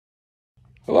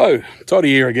Hello, Toddy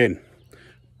here again.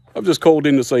 I've just called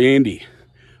in to see Andy.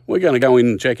 We're going to go in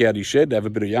and check out his shed, have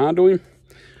a bit of yarn to him,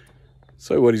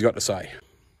 see what he's got to say.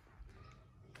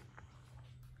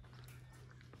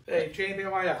 Hey, Jamie,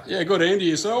 how are you? Yeah, good. Andy,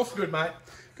 yourself? Good, mate.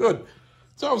 Good.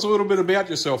 Tell us a little bit about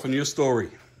yourself and your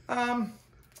story. I've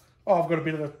got a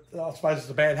bit of I suppose it's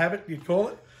a bad habit, you'd call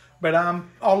it. But,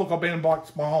 look, I've been on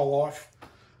bikes my whole life.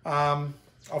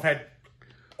 I've had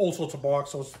all sorts of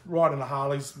bikes. I was riding the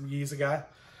Harleys years ago.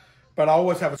 But I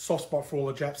always have a soft spot for all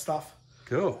the Jap stuff.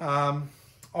 Cool.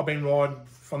 I've been riding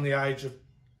from the age of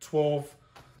 12.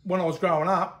 When I was growing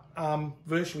up,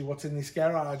 virtually what's in this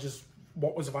garage is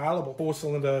what was available.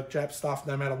 4-cylinder Jap stuff,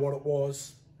 no matter what it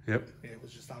was. Yep. Yeah, it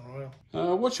was just unreal.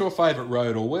 What's your favourite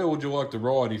road, or where would you like to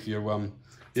ride if you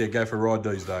go for a ride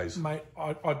these days? Mate,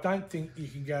 I don't think you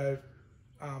can go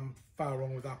far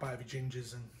wrong with up over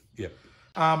Gingers. And Yep.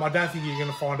 I don't think you're going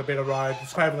to find a better road.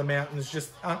 It's over the mountain. It's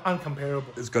just uncomparable.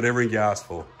 It's got everything you asked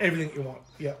for. Everything you want.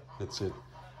 Yeah. That's it.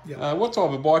 Yeah. What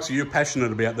type of bikes are you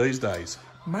passionate about these days?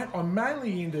 Mate, I'm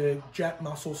mainly into Jap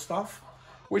muscle stuff.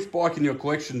 Which bike in your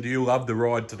collection do you love to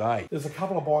ride today? There's a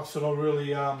couple of bikes that I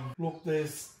really look.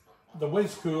 There's the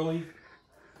Wes Cooley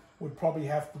would probably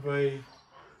have to be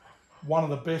one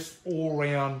of the best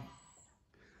all-round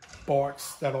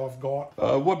bikes that I've got.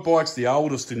 What bike's the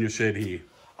oldest in your shed here?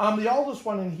 The oldest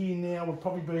one in here now would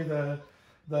probably be the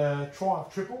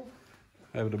Triumph Triple.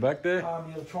 Over the back there?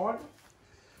 Yeah, the Triumph.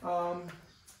 I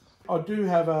do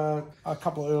have a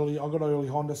couple of early. I got an early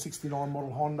Honda 69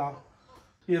 model Honda.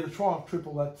 Yeah, the Triumph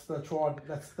Triple.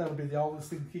 That'll be the oldest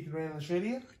thing kicking around in the shed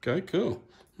here. Okay, cool.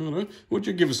 Right. Would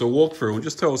you give us a walkthrough and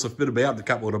just tell us a bit about a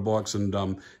couple of the bikes and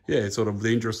sort of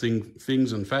the interesting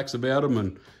things and facts about them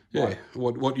and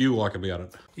what you like about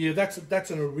it? Yeah, that's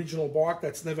an original bike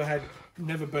that's never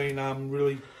been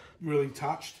really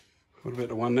touched. What about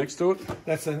the one next to it?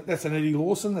 That's an Eddie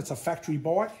Lawson. That's a factory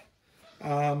bike.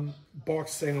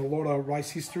 Bike's seen a lot of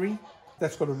race history.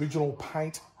 That's got original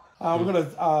paint. We've got a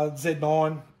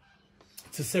Z9.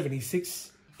 It's a 76.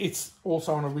 It's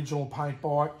also an original paint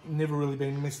bike. Never really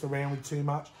been messed around with too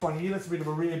much. One here, that's a bit of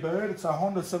a rare bird. It's a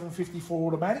Honda 754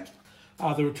 automatic.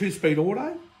 They're a 2-speed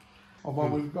auto.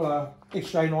 We've got a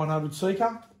XJ900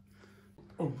 Seeker.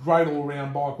 A great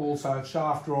all-round bike also,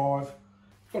 shaft drive.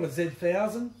 Got a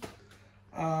Z1000.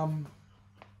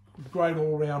 Great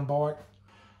all-round bike.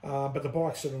 But the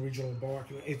bike's an original bike.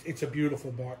 It's a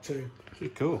beautiful bike too. Yeah,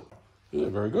 cool. Yeah,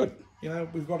 very good. You know,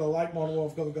 we've got a late model.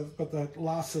 I've got the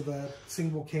last of the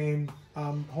single cam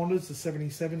Hondas, the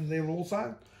 77 there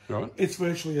also. Right. It's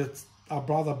virtually a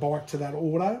brother bike to that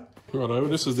auto. Righto,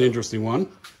 this is the interesting one.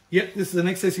 Yep, this is an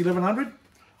XS1100.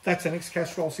 That's an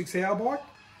X-Castrol 6-hour bike.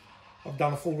 I've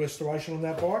done a full restoration on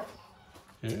that bike.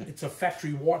 Yeah. It's a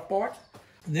factory white bike.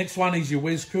 The next one is your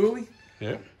Wes Cooley.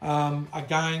 Yeah.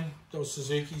 Again, that was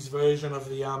Suzuki's version of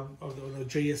the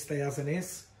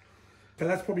GS1000S. So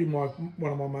that's probably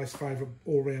one of my most favourite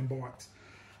all-round bikes.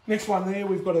 Next one there,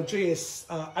 we've got a GS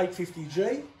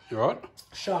 850G. Right.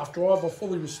 Shaft drive. I've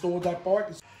fully restored that bike.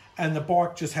 And the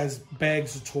bike just has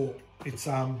bags of torque. It's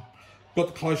got the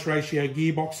close ratio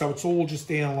gearbox, so it's all just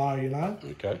down low, you know.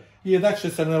 Okay. Yeah, that's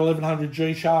just an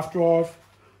 1100G shaft drive.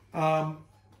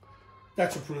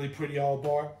 That's a really pretty old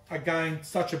bike. Again,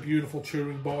 such a beautiful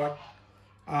touring bike.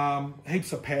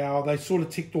 Heaps of power. They sort of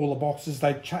ticked all the boxes.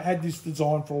 They had this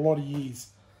design for a lot of years.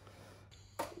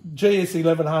 GS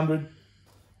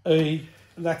 1100E,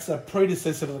 that's a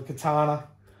predecessor to the Katana.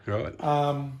 Right.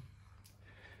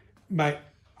 Mate,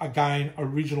 again,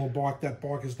 original bike. That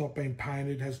bike has not been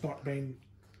painted, has not been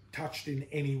touched in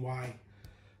any way.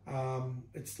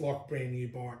 It's like a brand new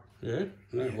bike. Yeah,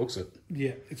 no, it looks it.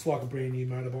 Yeah, it's like a brand new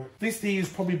motorbike. This here is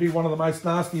probably be one of the most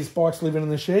nastiest bikes living in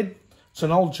the shed. It's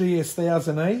an old GS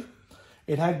 1000E.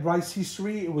 It had race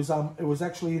history. It was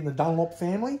actually in the Dunlop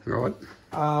family. Right.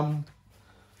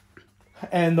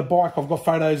 And the bike, I've got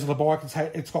photos of the bike.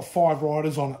 It's got 5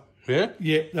 riders on it. Yeah?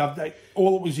 Yeah.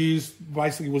 All it was used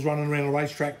basically was running around a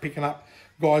racetrack picking up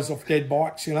guys off dead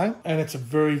bikes, you know. And it's a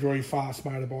very, very fast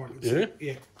motorbike.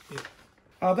 Yeah.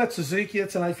 That's Suzuki.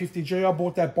 It's an 850G. I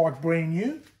bought that bike brand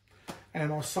new,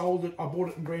 and I sold it. I bought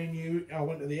it in brand new. I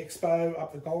went to the expo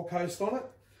up the Gold Coast on it,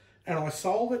 and I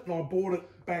sold it, and I bought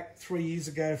it back 3 years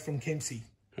ago from Kempsey.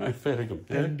 Oh, fair good.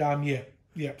 Yeah. And yeah.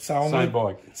 So Same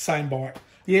bike. Same bike.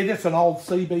 Yeah, that's an old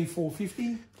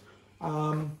CB450.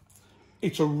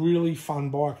 It's a really fun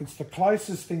bike. It's the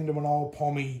closest thing to an old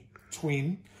Pommy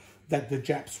twin that the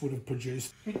Japs would have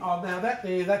produced. Oh, now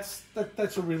that's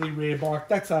a really rare bike.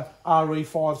 That's a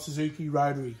RE5 Suzuki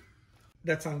Rotary.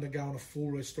 That's undergoing a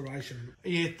full restoration.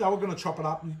 Yeah, they were going to chop it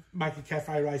up and make a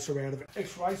cafe racer out of it.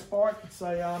 X-Race bike. It's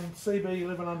a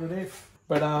CB1100F.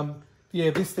 But yeah,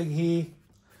 this thing here,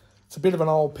 it's a bit of an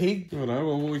old pig. Righto.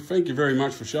 Well, we thank you very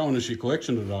much for showing us your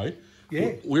collection today.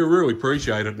 Yeah. We really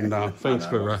appreciate it, and thanks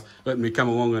for letting me come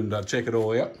along and check it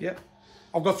all out. Yep.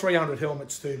 I've got 300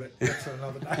 helmets too, but that's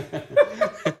another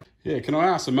day. Yeah, can I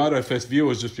ask the MotoFest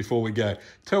viewers just before we go,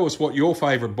 tell us what your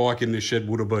favourite bike in this shed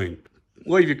would have been.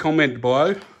 Leave your comment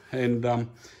below and,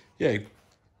 yeah,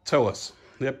 tell us.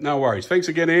 Yep, no worries. Thanks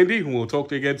again, Andy, and we'll talk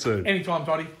to you again soon. Anytime,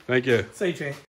 Toddy. Thank you. See you, champ.